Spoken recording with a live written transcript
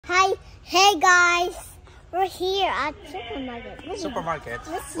Hey guys, we're here at supermarket. Supermarket.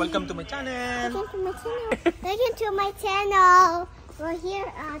 Welcome to my channel. Welcome to my channel. We're here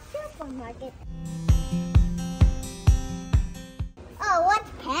at supermarket. Oh, what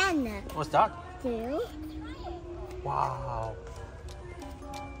pen? What's that? Two. Wow.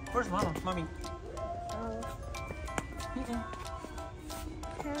 Where's Mama? Mommy. Oh.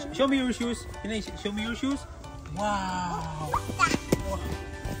 Show me your shoes. Can I show me your shoes? Wow. Wow.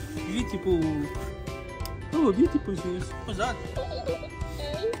 Beautiful. Oh, beautiful shoes. What's that?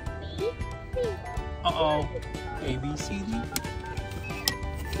 Uh-oh. A, B, C, D.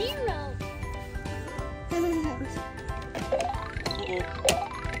 Zero.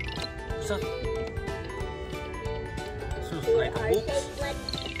 What's that? So it's like a book.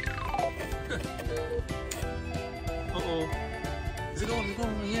 Uh-oh. Let's go,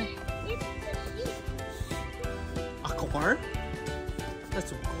 yeah. A car?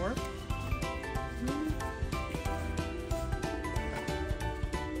 That's a car?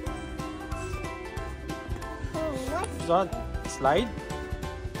 What's that? Slide?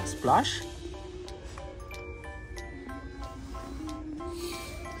 Splash?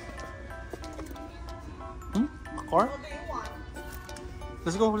 A car?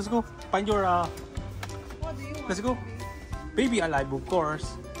 Let's go. Find your What do you want? let's go. Baby alive, of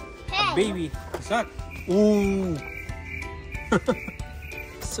course. Hey. A baby. What's that? Ooh.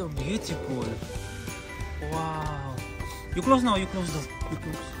 So beautiful. Wow. You close now. You close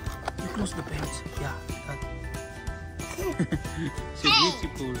the pants. Yeah. That. So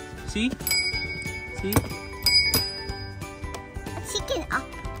beautiful. See? A chicken up.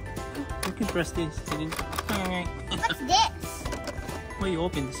 You can press this. What's this? Why you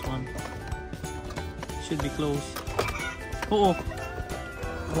open this one? Should be closed. Oh.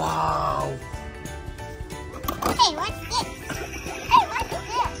 Wow. Hey, what's this? Hey, what's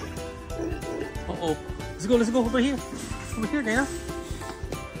this? Uh-oh. Let's go over here. Over here, Dhaynna.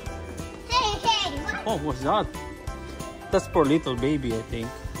 Hey, what? Oh, what's that? That's for little baby, I think.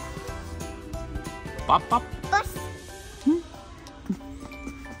 Pop. What's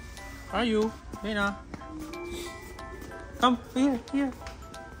Are you? Dhaynna. Come, here.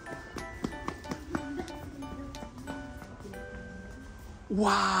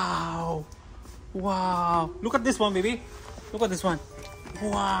 Wow. Look at this one, baby. Look at this one.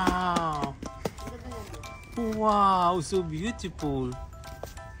 Wow, so beautiful.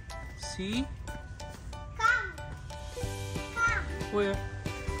 See? Come. Where?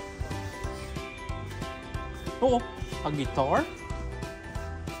 Oh, a guitar?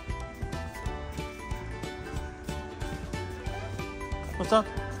 What's that?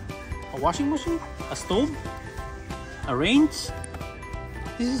 A washing machine? A stove? A range?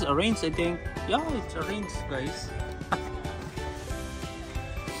 This is a range, I think. Yeah, it's a range, guys.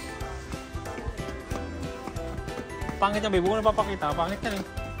 Pangit na, babe. Huwag ko na papakita. Pangit na rin.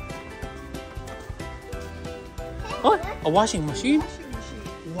 Oh, a washing machine?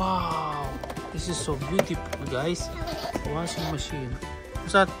 Wow. This is so beautiful, guys. A washing machine.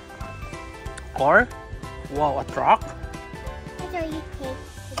 What's that? Car? Wow, a truck? After you take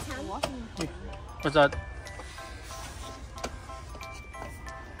the towel. What's that?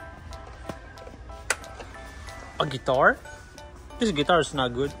 A guitar? This guitar is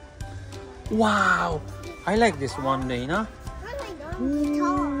not good. Wow! I like this one, Dhaynna.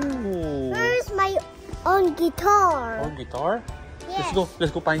 Where's my own guitar? Own guitar? Yes. Let's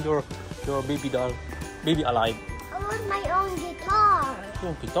go find your baby doll. Baby alive. I want my own guitar.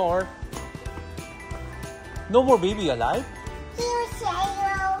 Your guitar? No more baby alive? Here's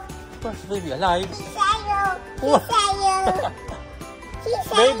Shadow. Where's baby alive? Shadow. What? Shadow. He's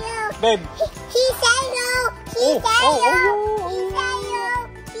Shadow. Babe. He's Shadow. He's Shadow. He's Shadow.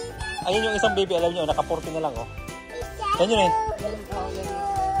 Ayun yung isang baby alive nyo, naka-40 na lang, oh. Yan yun eh.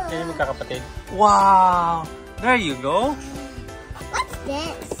 Yan yung magkakapatid. Wow! There you go. What's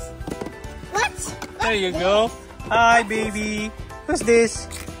this? There you go. Hi, baby. Who's this?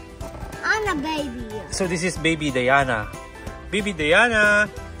 I'm a baby. So this is baby Dhaynna. Baby Dhaynna.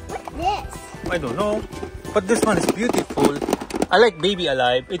 What's this? I don't know. But this one is beautiful. I like baby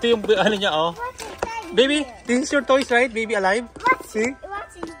alive. Ito yung ano niya, oh. What's inside Baby, here? this is your toys, right? Baby alive. See?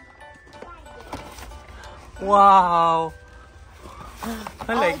 What's inside Wow.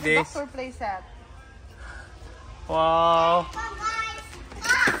 I like the this. doctor playset. Wow. Come guys.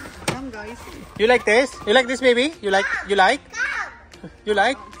 Come guys. You like this? You like this, baby? You like? You like? You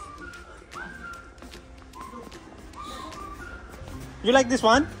like? You like this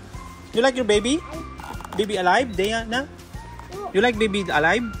one? You like your baby? Baby alive, Dhaynna? You like baby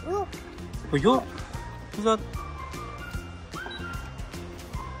alive? Look. Oh, yo. What's that?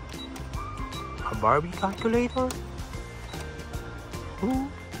 A Barbie calculator. Ooh.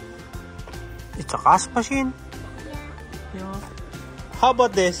 It's a cash machine. Yeah. How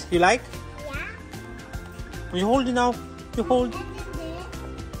about this? You like? Yeah. You hold it now. You hold.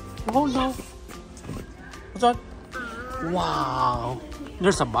 You hold now. What's that? Wow.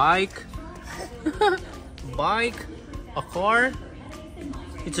 There's a bike. Bike. A car.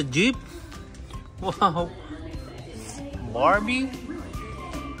 It's a jeep. Wow. Barbie.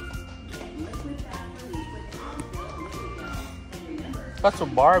 Lots of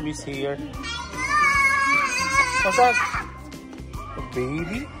Barbies here. What's that? A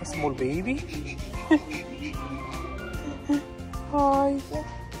baby? A small baby? Hi.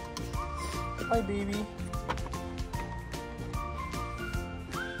 Hi, baby.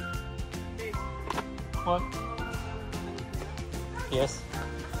 What? Yes.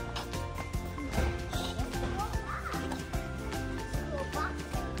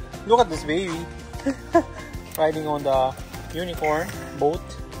 Look at this baby. Riding on the unicorn boat.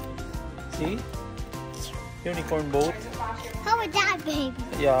 See? Unicorn boat. How about that, baby?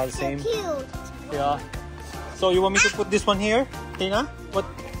 Yeah, the So same. cute. Yeah. So you want me to put this one here, Tina? What?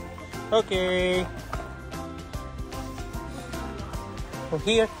 Okay. So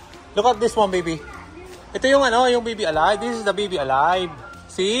here. Look at this one, baby. Ito yung ano, yung baby alive. This is the baby alive.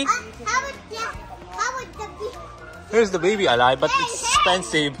 See? How about that? How about the big? Here's the baby alive, but it's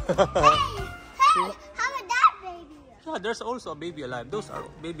expensive. Hey, how about that, baby? Yeah, there's also a baby alive. Those are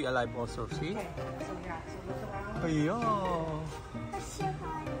baby alive also. See? Yeah.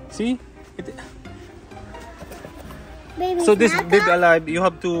 See? Baby So this Snaka? baby alive, you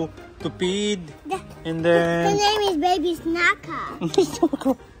have to feed, and The then name is Baby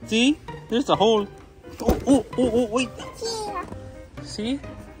Snaka. see, there's a hole. Oh, wait. Here. See,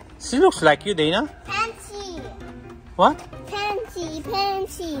 she looks like you, Dhaynna. Pansy. What? Pansy.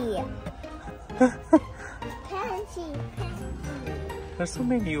 Pansy. Pansy. There's so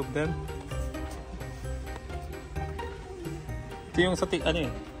many of them. Ito yung sa ano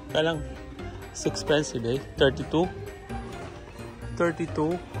eh. Kaya lang, it's expensive eh. 32. 32.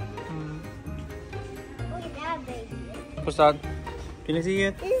 Look at that, baby. What's that? Can you see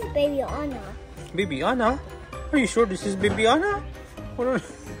it? This is Baby Anna. Baby Anna? Are you sure this is Baby Anna? Are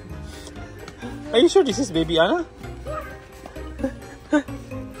you sure this is Baby Anna?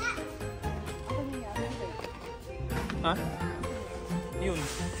 Ha? Yun.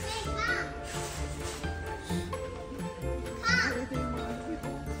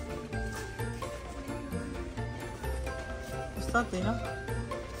 What's that, Dhaynna?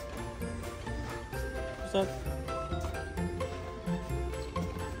 What's that?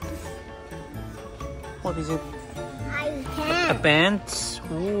 What is it? I A can. pants.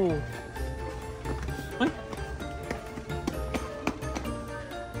 Ooh. What?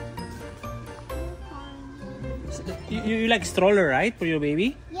 You like stroller, right, for your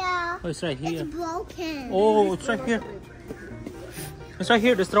baby? Yeah. Oh, it's right here. It's broken. Oh, it's right here. It's right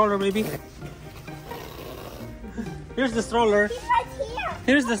here, the stroller, baby. Here's the stroller. It's right here.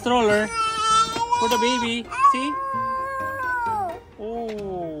 Here's the stroller for the baby. See? Oh.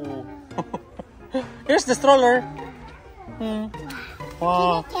 Oh. Here's the stroller.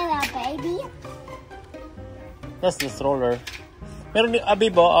 Wow. Can you get a baby? That's the stroller. Meron din,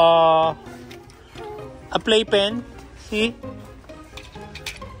 Abibo, a playpen. See?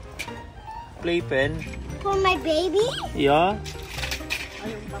 Playpen. For my baby? Yeah.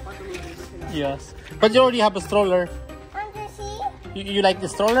 Yes. But you already have a stroller. Under see? You like the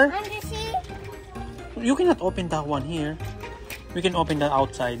stroller? Under see? You cannot open that one here. We can open that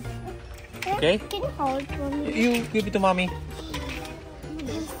outside. Okay? Can you hold for me? You give it to mommy.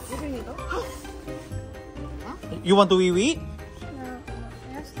 You want to wee-wee? No.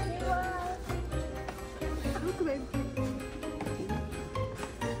 Yes,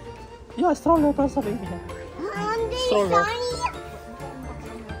 Yeah, stroller para sa baby na. Under Stroller. Sonny?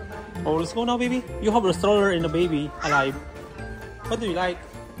 Oh, let's go now, baby. You have a stroller and a baby alive. What do you like?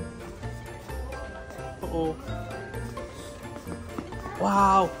 Uh-oh.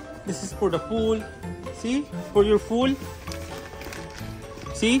 Wow. This is for the pool. See? For your pool.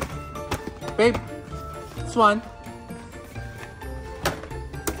 See? Babe. This one.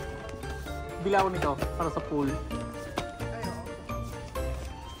 Bila ko nito para sa pool.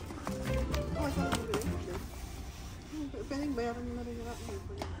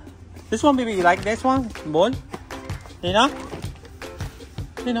 This one, baby. You like this one? Ball? Dhaynna?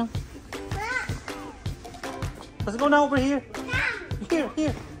 Dhaynna? Let's go now over here.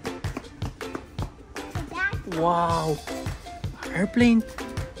 Here. Wow. Airplane.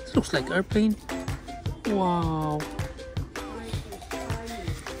 This looks like airplane. Wow.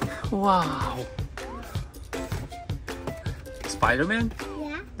 Wow. Spider-Man?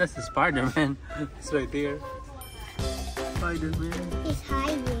 Yeah. That's the Spider-Man. It's right there. Spider-Man. He's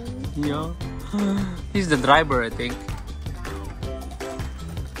hiding. Yeah. He's the driver, I think.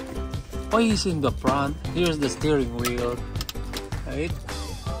 Oh, he's in the front. Here's the steering wheel. Right?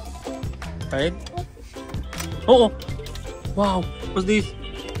 Right? Oh! Wow! What's this?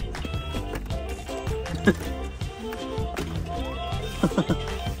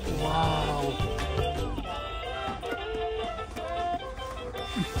 Wow!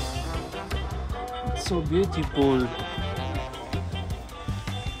 It's so beautiful.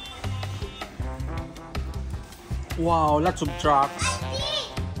 Wow, lots of trucks.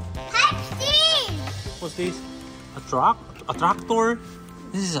 Pepsi! What's this? A truck? A tractor?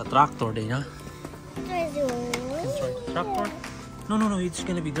 This is a tractor, Dhaynna. That's right. Tractor? No, no, no. It's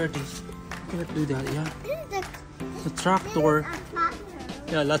gonna be dirty. You cannot do that, yeah. The tractor.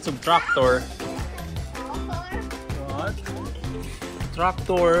 Yeah, lots of tractor. What?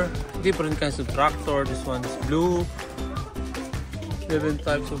 Tractor. Different kinds of tractor. This one is blue. Different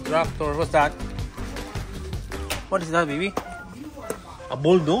types of tractor. What's that? What is that, baby? A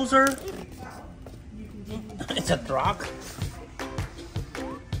bulldozer? It's a truck.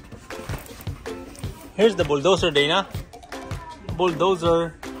 Here's the bulldozer, Dhaynna.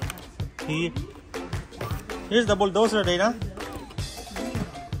 Bulldozer. Here. Here's the bulldozer, Dhaynna.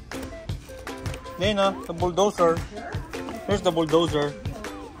 Dhaynna, the bulldozer. Here's the bulldozer.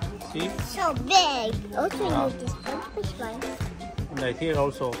 See? So big. Also, Yeah. need this purple one. And right here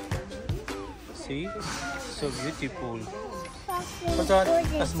also. See? So beautiful. What's that?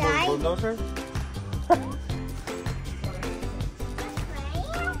 A small bulldozer?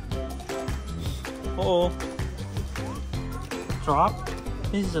 Uh-oh. Truck?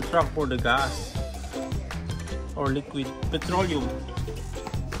 This is a truck for the gas. Or liquid petroleum.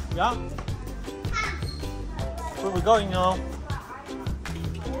 Yeah? Where are we going now?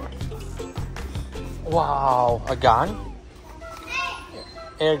 Wow, a gun?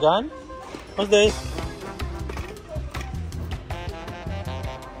 Air gun? What's this?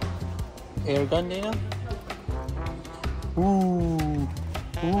 Air gun, Dhaynna? Ooh.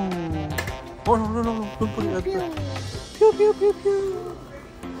 Ooh. Oh, no, no, no, no. Don't put it like that. Pew, pew, pew, pew.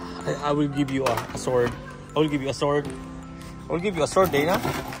 I will give you a sword. I will give you a sword. I will give you a sword, Dhaynna.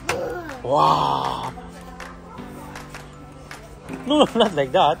 Wow. No, not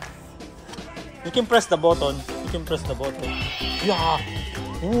like that. You can press the button. You can press the button. Yeah.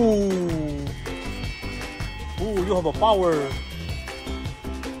 Ooh. Ooh, you have a power.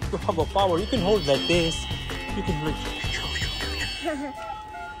 You have a power. You can hold like this. You can like.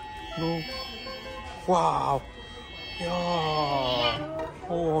 No. Wow. Yeah.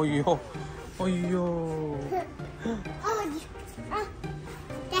 Oh yo. Oh yo.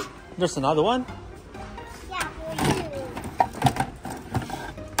 There's another one.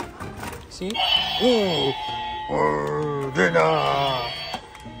 See? Oh. Oh, Dhaynna.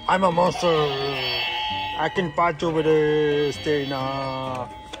 I'm a monster. I can fight you with this, Dhaynna.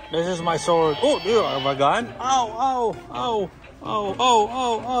 This is my sword. Oh, do you have a gun? Ow, ow, ow, ow, ow,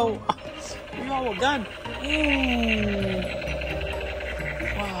 ow, ow. You have a gun. Ooh.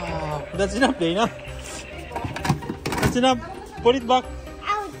 Wow. That's enough, Dhaynna. That's enough. Put it back.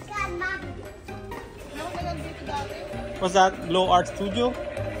 What's that? Glow Art Studio?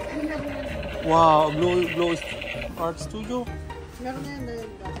 Wow, Glow Art Studio?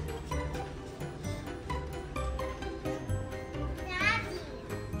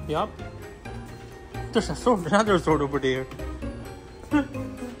 Yup. There's a sword, another sword over there.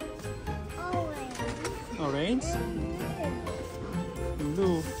 Orange.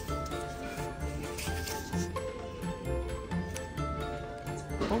 Blue.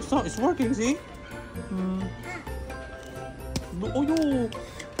 Oh, so it's working, see? Oh, yo!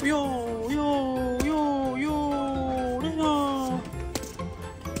 Yo! Yo! Yo! Yo! Dhaynna!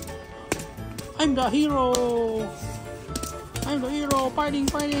 I'm the hero! I'm the hero! Fighting!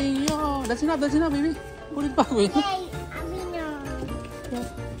 Fighting! Yo! That's enough, baby! Put it back, wait! Yeah.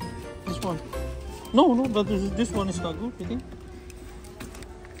 This one. No, but this one is not good, I think.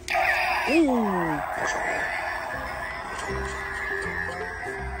 Oh!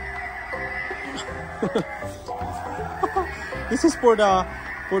 This is for the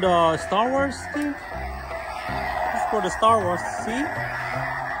Star Wars thing. This is for the Star Wars. See?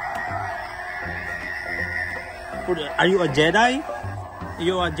 Are you a Jedi? Are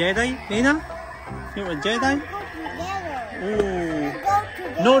you a Jedi, Dhaynna? You're a Jedi? Oh.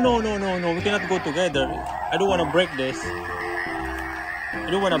 No. We cannot go together. I don't want to break this. I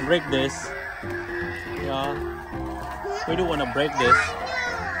don't want to break this. Yeah. We don't want to break this.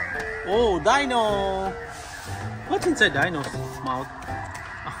 Oh, Dino. What's inside Dino's mouth?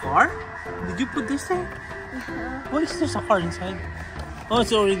 A car? Did you put this there? Why is there a car inside? Oh,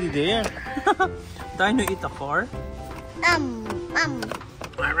 it's already there. Dino eat a car?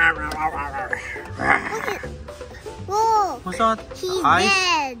 Whoa! What's that? He's Ice?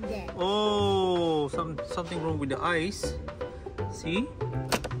 dead. Oh, something wrong with the ice. See?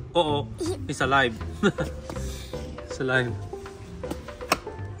 Uh oh, it's alive. It's alive.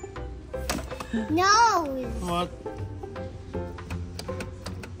 No. What?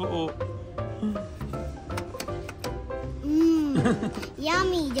 Uh oh.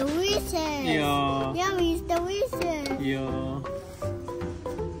 Yummy, delicious. Yeah. Yummy, it's delicious. Yeah.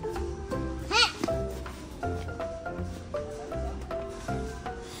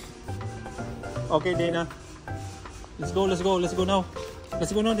 Okay, Dhaynna. Let's go now. Let's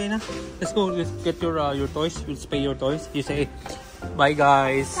go now, Dhaynna. Let's go. Let's get your toys. We'll pay your toys. You say, bye,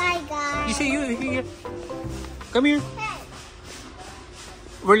 guys. Bye, guys. You say, you here. Come here.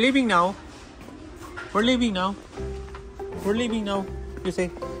 We're leaving now. We're leaving now. We're leaving now. You say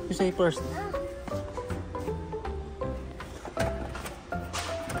first.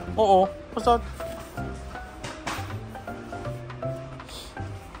 Uh-oh. What's that?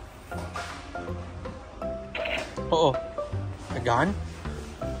 Uh-oh. A gun?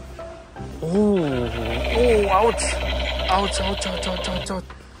 Oh. Oh, ouch. Ouch.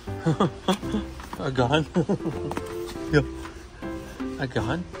 A gun? Yeah. A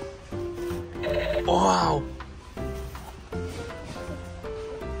gun? Wow.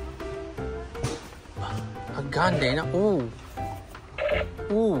 A gun, Dhaynna. Oh.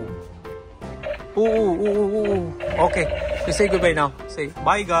 Ooh. Ooh. Okay. You say goodbye now. Say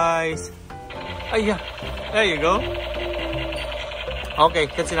bye, guys. Ay, yeah. There you go. Okay,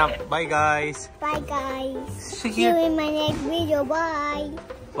 that's enough. Bye, guys. Bye, guys. See See you here. in my next video. Bye.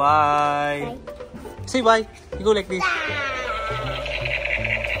 Bye. Say bye. You go like this.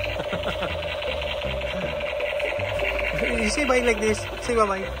 You say bye like this. Say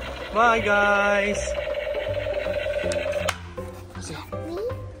bye-bye. Bye, guys. Me?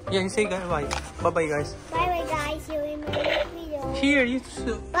 Yeah, you say bye. Bye-bye, guys. Bye, guys. See you in my next video. Here, you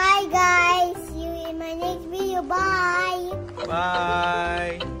too. Bye, guys. See you in my next video. Bye. Bye.